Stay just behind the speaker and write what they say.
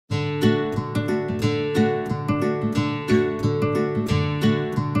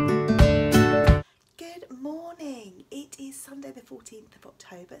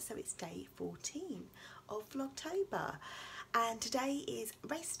October, so it's day 14 of Vlogtober, and today is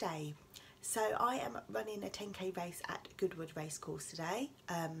race day. So I am running a 10k race at Goodwood Racecourse today.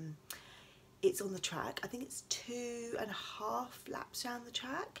 It's on the track. I think it's 2.5 laps around the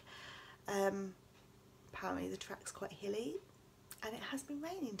track. Apparently the track's quite hilly and it has been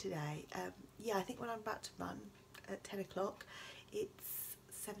raining today. Yeah, I think when I'm about to run at 10 o'clock it's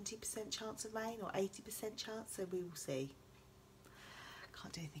 70% chance of rain or 80% chance, so we will see.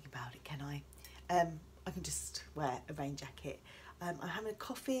 Can't do anything about it, can I? I can just wear a rain jacket. I'm having a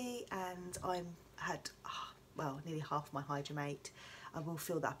coffee and I'm had well, nearly half my Hydramate. I will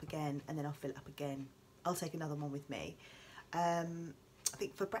fill that up again and then I'll fill it up again. I'll take another one with me. I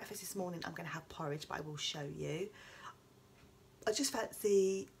think for breakfast this morning I'm going to have porridge, but I will show you. I just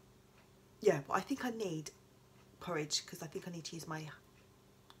fancy, yeah, but I think I need porridge because I think I need to use my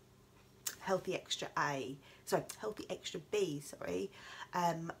healthy extra healthy extra B,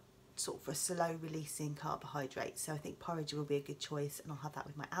 sort of for slow releasing carbohydrates. So I think porridge will be a good choice, and I'll have that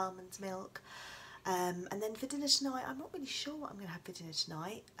with my almond milk. And then for dinner tonight, I'm not really sure what I'm going to have for dinner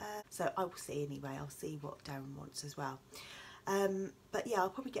tonight, so I will see anyway. I'll see what Darren wants as well. But yeah, I'll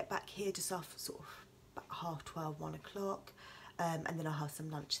probably get back here just after sort of about 12:30, 1 o'clock, and then I'll have some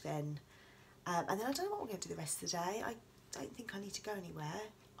lunch then. And then I don't know what we're going to do the rest of the day. I don't think I need to go anywhere.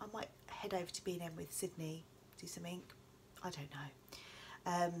 I might head over to B&M with Sydney, do something. I don't know.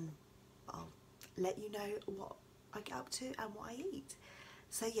 I'll let you know what I get up to and what I eat.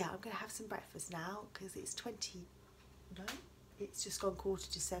 So yeah, I'm going to have some breakfast now because it's it's just gone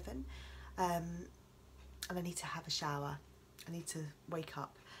 7:15, and I need to have a shower. I need to wake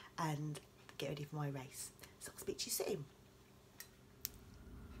up and get ready for my race. So I'll speak to you soon.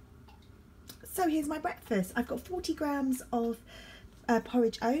 So here's my breakfast. I've got 40 grams of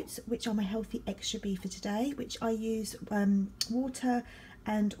porridge oats, which are my healthy extra B for today, which I use water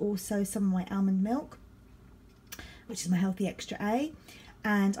and also some of my almond milk, which is my healthy extra A.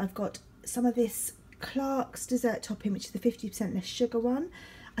 And I've got some of this Clark's dessert topping, which is the 50% less sugar one.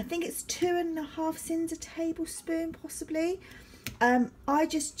 I think it's 2.5 cents a tablespoon, possibly. I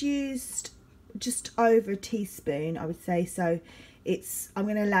just used just over a teaspoon, I would say. So it's I'm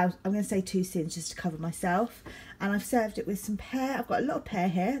going to say 2 cents just to cover myself. And I've served it with some pear. I've got a lot of pear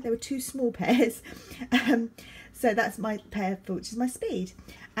here. There were 2 small pears. So that's my pear, which is my speed.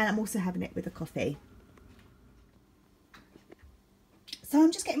 And I'm also having it with a coffee. So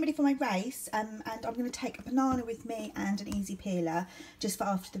I'm just getting ready for my race, and I'm going to take a banana with me and an easy peeler just for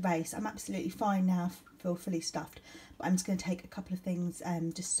after the race. I'm absolutely fine now, feel fully stuffed, but I'm just going to take a couple of things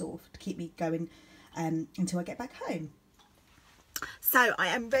just sort of to keep me going until I get back home. So I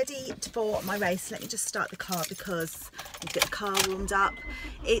am ready for my race. Let me just start the car because I need to get the car warmed up.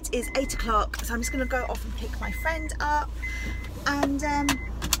 It is 8 o'clock, so I'm just going to go off and pick my friend up and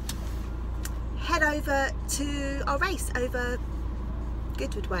head over to our race over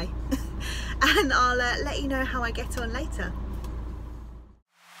Goodwood Way. And I'll let you know how I get on later.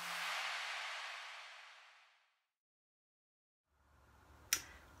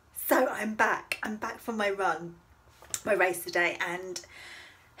 So I'm back from my race today, and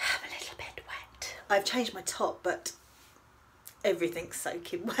I'm a little bit wet. I've changed my top, but everything's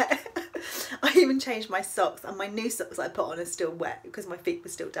soaking wet. I even changed my socks, and my new socks I put on are still wet because my feet were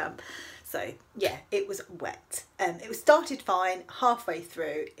still damp. So yeah, it was wet. It was started fine. Halfway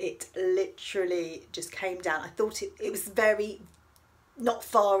through, it literally just came down. I thought it was very not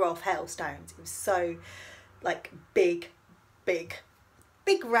far off hailstones. It was so like big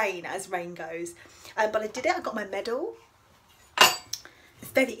rain, as rain goes. But I did it. I got my medal.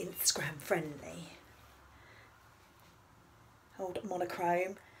 It's very Instagram friendly. Old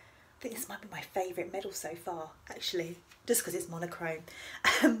monochrome. I think this might be my favourite medal so far, actually, just because it's monochrome.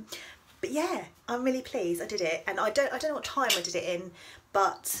 But yeah, I'm really pleased I did it, and I don't know what time I did it in,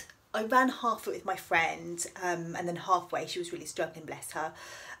 but I ran half it with my friend, and then halfway she was really struggling, bless her,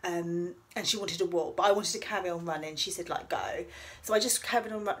 and she wanted to walk, but I wanted to carry on running. She said like go, so I just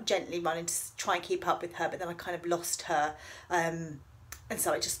carried on gently running to try and keep up with her, but then I kind of lost her, and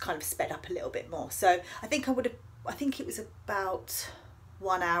so I just kind of sped up a little bit more. So I think it was about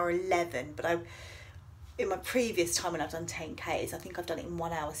 1 hour 11, but in my previous time when I've done 10Ks, I think I've done it in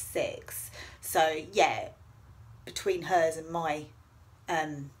 1 hour 6. So yeah, between hers and my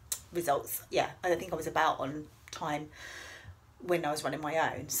results, yeah, I don't think I was about on time when I was running my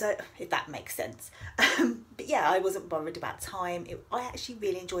own, so if that makes sense. But yeah, I wasn't worried about time. I actually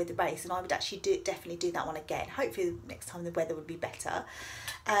really enjoyed the race, and I would actually definitely do that one again. Hopefully next time the weather would be better.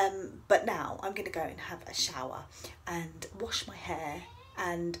 But now I'm going to go and have a shower and wash my hair,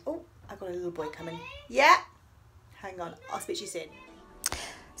 and oh, I've got a little boy coming. Yeah, hang on, I'll speak to you soon.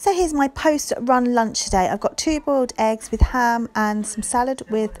 So here's my post-run lunch today. I've got 2 boiled eggs with ham and some salad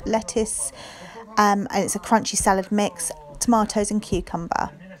with lettuce, and it's a crunchy salad mix, tomatoes and cucumber.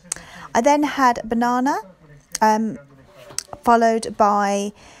 I then had a banana, followed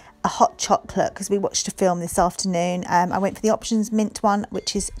by a hot chocolate because we watched a film this afternoon. I went for the options mint one,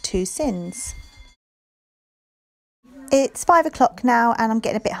 which is 2 sins. It's 5 o'clock now and I'm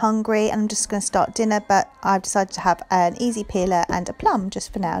getting a bit hungry and I'm just going to start dinner, but I've decided to have an easy peeler and a plum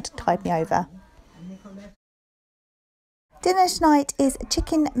just for now to tide me over. Dinner tonight is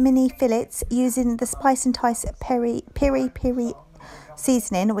chicken mini fillets using the Spice and Tice peri peri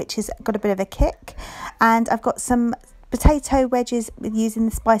seasoning, which has got a bit of a kick, and I've got some potato wedges using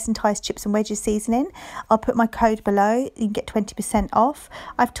the Spice and Tice chips and wedges seasoning. I'll put my code below, you can get 20% off.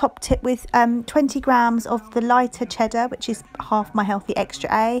 I've topped it with 20 grams of the lighter cheddar, which is half my healthy extra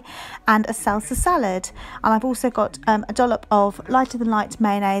A, and a salsa salad. And I've also got a dollop of lighter than light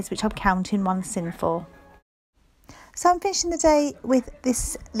mayonnaise, which I'm counting 1 sin for. So I'm finishing the day with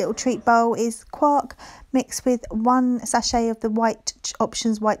this little treat bowl. Is quark mixed with 1 sachet of the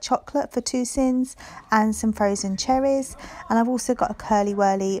options white chocolate for 2 sins and some frozen cherries. And I've also got a curly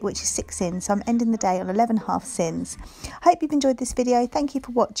whirly, which is 6 sins. So I'm ending the day on 11.5 sins. Hope you've enjoyed this video. Thank you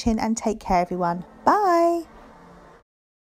for watching and take care, everyone. Bye.